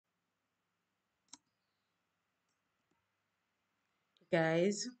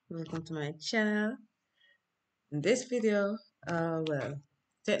Guys, welcome to my channel. In this video,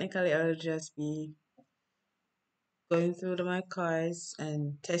 technically I'll just be going through my cars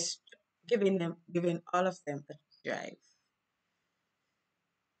and giving all of them a drive.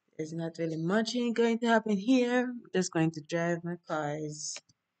 There's not really much going to happen here. I'm just going to drive my cars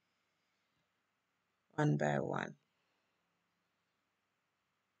one by one.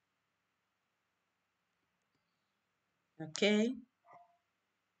 Okay,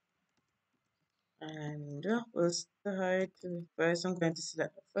 and we'll start. First, I'm going to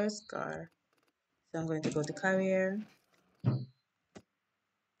select the first car. So I'm going to go to Carrier,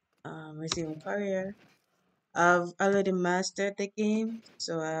 resume Carrier. I've already mastered the game,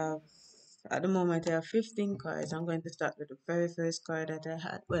 so at the moment I have 15 cards. I'm going to start with the very first card that I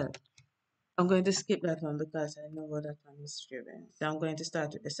had. Well, I'm going to skip that one because I know what that one is driven. So I'm going to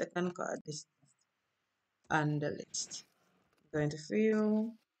start with the second card this on the list. I'm going to free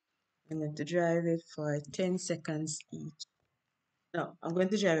roll. I'm going to drive it for 10 seconds each. No, I'm going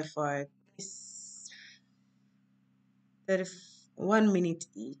to drive it for 31 minute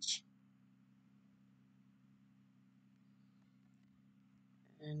each.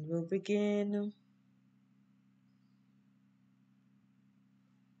 And we'll begin.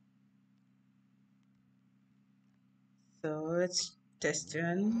 So let's test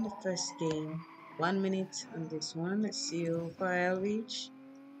run the first game. 1 minute on this one. Let's see how far I'll reach.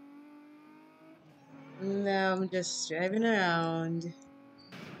 Now I'm just driving around,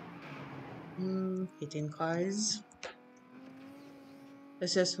 hitting cars.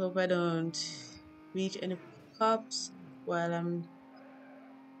 Let's just hope I don't reach any cops while I'm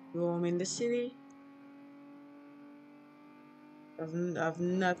roaming the city. I've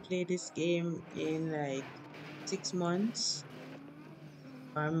not played this game in like 6 months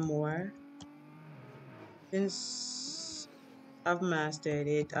or more. Since I've mastered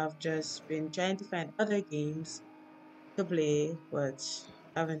it, I've just been trying to find other games to play, but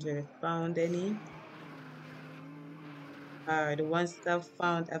haven't really found any. The ones that I've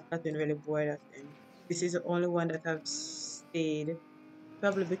found, I've gotten really bored of them. This is the only one that I've stayed,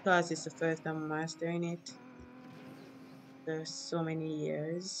 probably because it's the first time mastering it. There's so many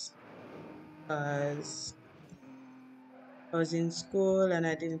years, because I was in school and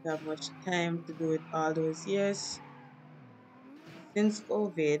I didn't have much time to do it all those years. Since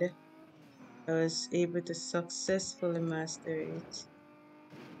COVID, I was able to successfully master it.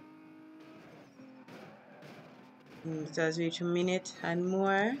 It has reached a minute and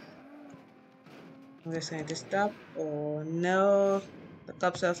more. I'm just going to stop. Oh no, the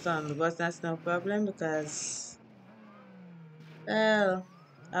cops have found me, but that's no problem because, well,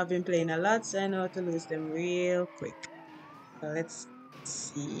 I've been playing a lot, so I know how to lose them real quick. So let's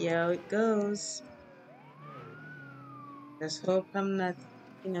see how it goes. Just hope I'm not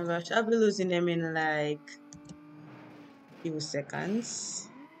in a rush. I'll be losing them in like few seconds.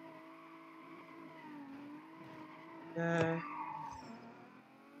 Uh,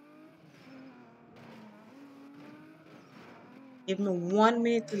 Give me 1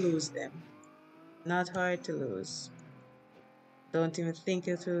 minute to lose them. Not hard to lose. Don't even think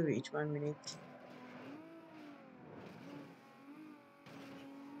it will reach 1 minute.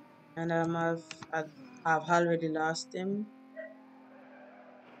 And I've already lost them.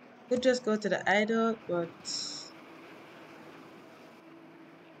 Could just go to the idol, but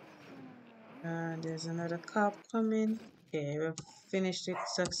there's another cop coming. Okay, we've finished it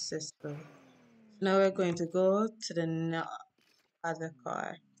successfully. Now we're going to go to the other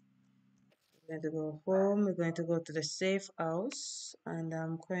car. We're going to go home. We're going to go to the safe house, and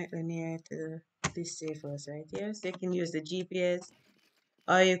I'm currently near to this safe house right here. So you can use the GPS,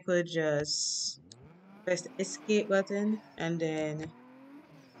 or you could just press the escape button and then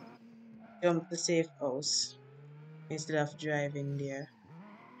jump the safe house instead of driving there.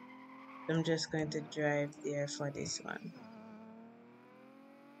 I'm just going to drive there for this one.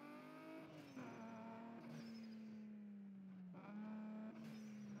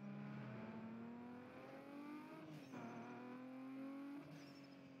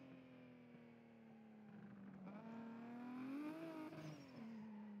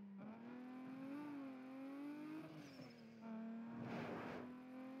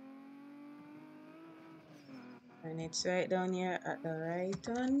 And it's right down here at the right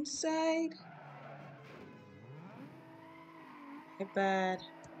hand side. My bad.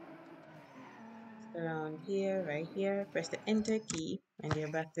 It's around here, right here. Press the enter key and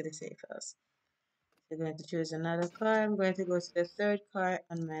you're back to the safe house. You're going to choose another car. I'm going to go to the third car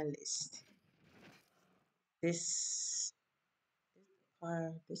on my list. This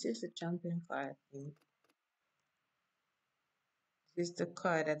car, this is the champion car, I think. This is the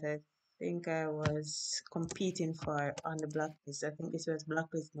car that I think I was competing for on the blacklist. I think this was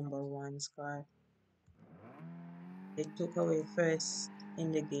blacklist number one's car. They took away first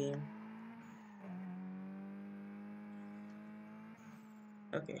in the game.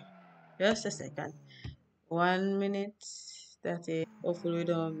 Okay, just a second. 1 minute. That is. Hopefully we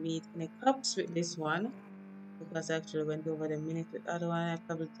don't meet any cops with this one because I actually went over the minute with the other one. I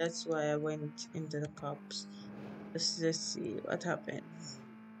probably that's why I went into the cops. Let's see what happens.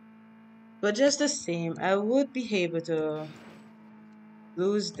 But just the same, I would be able to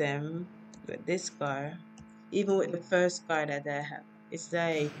lose them with this car, even with the first car that I have. It's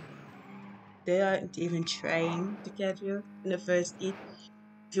like they aren't even trying to catch you in the first heat.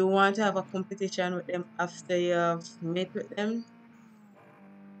 If you want to have a competition with them after you've met with them,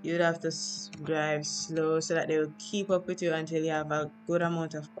 you'd have to drive slow so that they will keep up with you until you have a good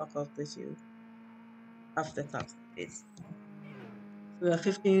amount of back up with you after cops. It's we have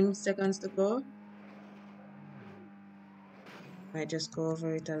 15 seconds to go. I just go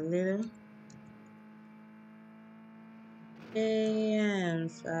over it a little.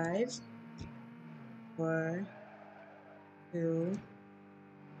 And 5, 4, 2,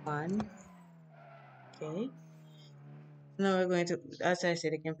 1. Okay. Now we're going to, as I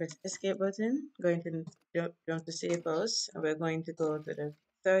said, you can press escape button. Going to jump to save house. And we're going to go to the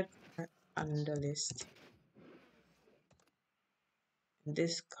third car on the list.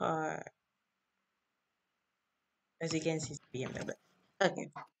 This car, as you can see, is BMW. Okay.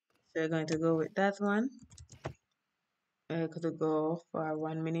 So we're going to go with that one. We're going to go for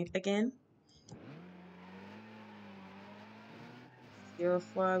 1 minute again. See how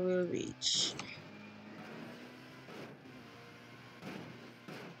far we'll reach.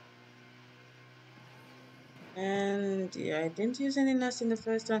 And yeah, I didn't use any NAS in the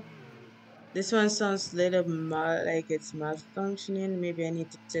first one. This one sounds a little like it's malfunctioning. Maybe I need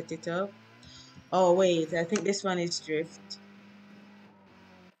to set it up. Oh wait, I think this one is drift.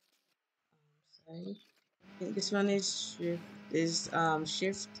 Sorry. I think this one is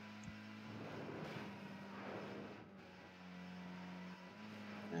shift.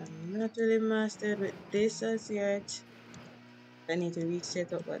 I'm not really mastered with this as yet. I need to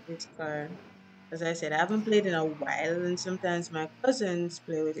reset up with this car. As I said, I haven't played in a while and sometimes my cousins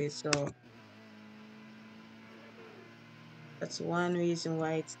play with it, so that's one reason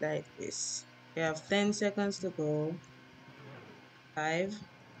why it's like this. We have 10 seconds to go. 5.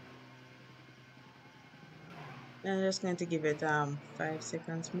 I'm just going to give it 5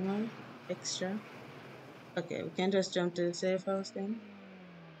 seconds more extra. Okay, we can just jump to the safe house then.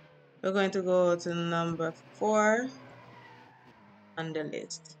 We're going to go to number 4 on the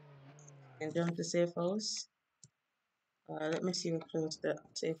list. You can jump to safe house. Let me see how close the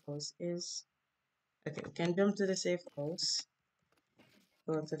safe house is. Okay, we can jump to the safe house.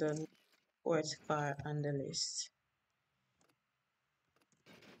 Go to the fourth car on the list.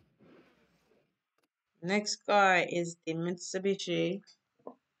 Next car is the Mitsubishi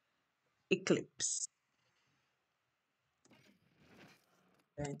Eclipse.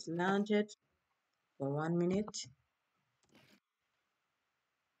 Going to launch it for 1 minute.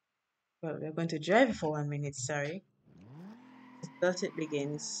 Well, we're going to drive it for 1 minute, sorry. Thus it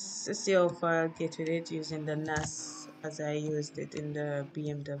begins. Let's see how far I'll get with it using the NAS as I used it in the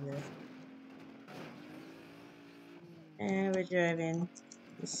BMW. And we're driving.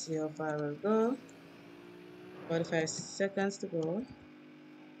 Let's see how far we'll go. 45 seconds to go.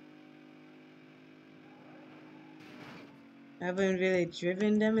 I haven't really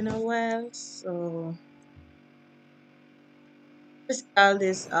driven them in a while, so just call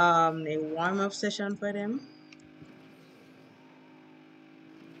this a warm-up session for them.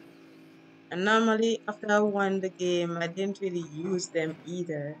 And normally after I won the game, I didn't really use them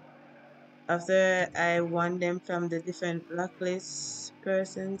either. After I won them from the different blacklist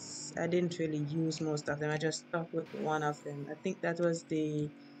persons, I didn't really use most of them. I just stuck with one of them. I think that was I'm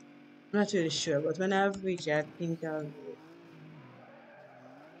not really sure, but when I've reached it, I think I'll do it.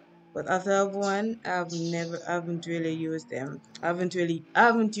 But after I've won, I haven't really used them. I haven't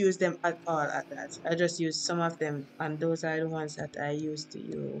used them at all at that. I just used some of them, and those are the ones that I used to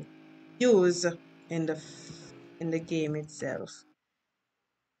use in the game itself.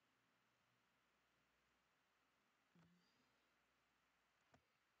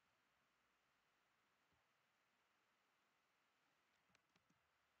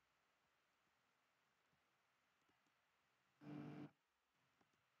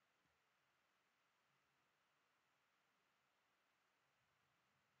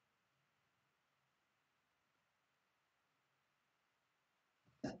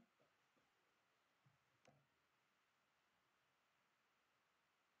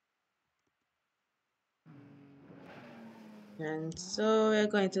 And so we're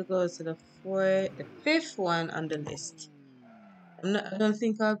going to go to the fifth one on the list. I don't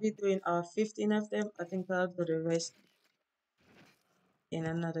think I'll be doing all 15 of them. I think I'll do the rest in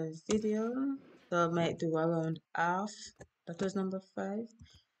another video. So I might do around half. That was number 5.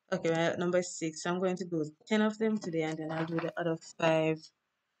 Okay, we're at number 6. So I'm going to do 10 of them today, and then I'll do the other 5,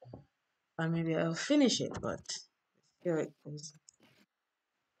 and maybe I'll finish it, but here it goes.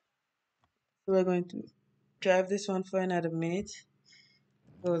 So we're going to drive this one for another minute.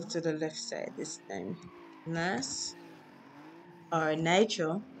 Go to the left side this time. NAS or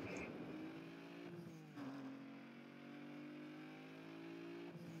Nitro.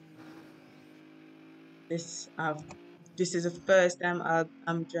 This this is the first time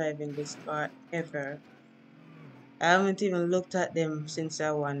I'm driving this car ever. I haven't even looked at them since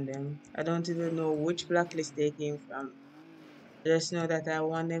I won them. I don't even know which blacklist they came from. I just know that I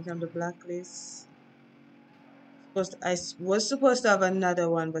won them from the blacklist. I was supposed to have another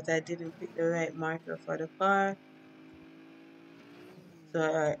one, but I didn't pick the right marker for the car.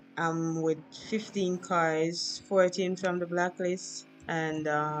 So I'm with 15 cars, 14 from the blacklist, and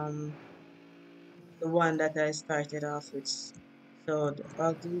the one that I started off with. So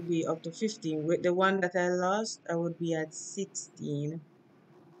I'll be up to 15. With the one that I lost, I would be at 16.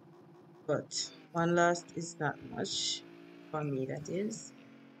 But one lost is not much for me, that is.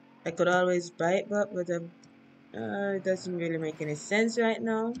 I could always buy it back, but it doesn't really make any sense right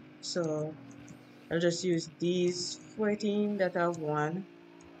now. So I'll just use these 14 that I've won,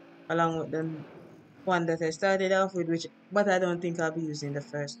 along with the one that I started off with, but I don't think I'll be using the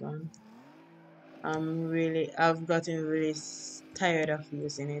first one. I've gotten really tired of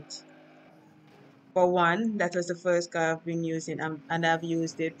using it. For one, that was the first car I've been using, and I've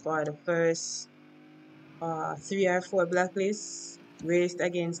used it for the first 3 or 4 blacklists, raced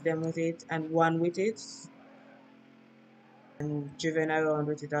against them with it, and won with it, and driven around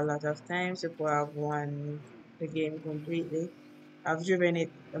with it a lot of times before I've won the game completely. I've driven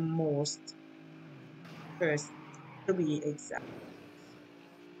it the most first, to be exact.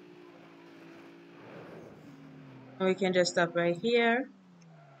 And we can just stop right here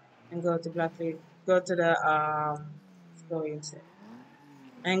and go to blacklist, go to the let's go inside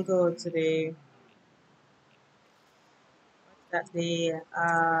and go to the the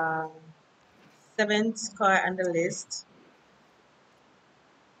 7th car on the list,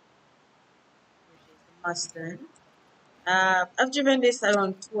 which is the Mustang. I've driven this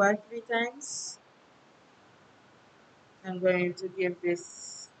around 2 or 3 times. I'm going to give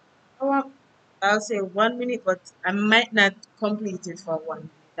this, oh, I'll say 1 minute, but I might not complete it for 1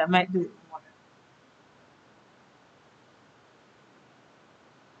 minute. I might do it more.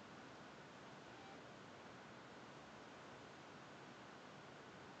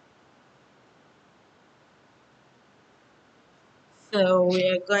 So we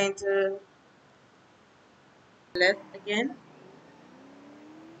are going to left again.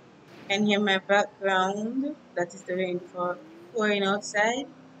 And hear my background. That is the rain pouring outside.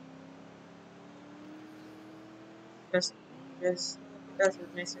 Just, just hope it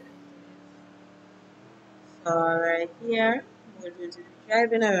doesn't mess with it. So right here, we're going to be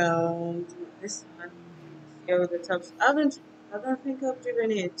driving around this one. See how the tops. I don't think I've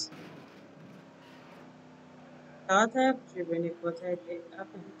driven it. I thought I've driven it, but I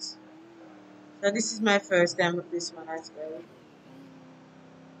haven't. So this is my first time with this one as well.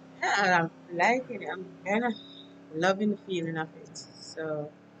 Yeah, I'm liking it. I'm kind of loving the feeling of it.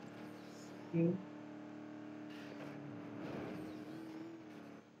 So, mm.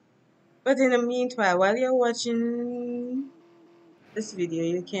 But in the meanwhile, while you're watching this video,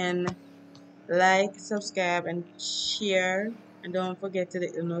 you can like, subscribe, and share. And don't forget to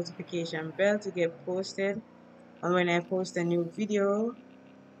hit the notification bell to get posted. And when I post a new video,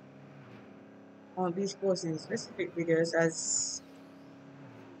 I won't be posting specific videos as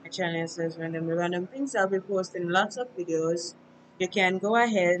my channel says random things. I'll be posting lots of videos. You can go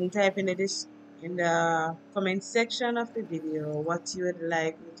ahead and type in the comment section of the video what you would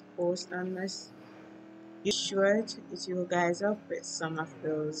like me to post on this. Be sure to hit you guys up with some of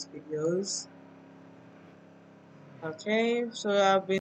those videos. Okay, so I've been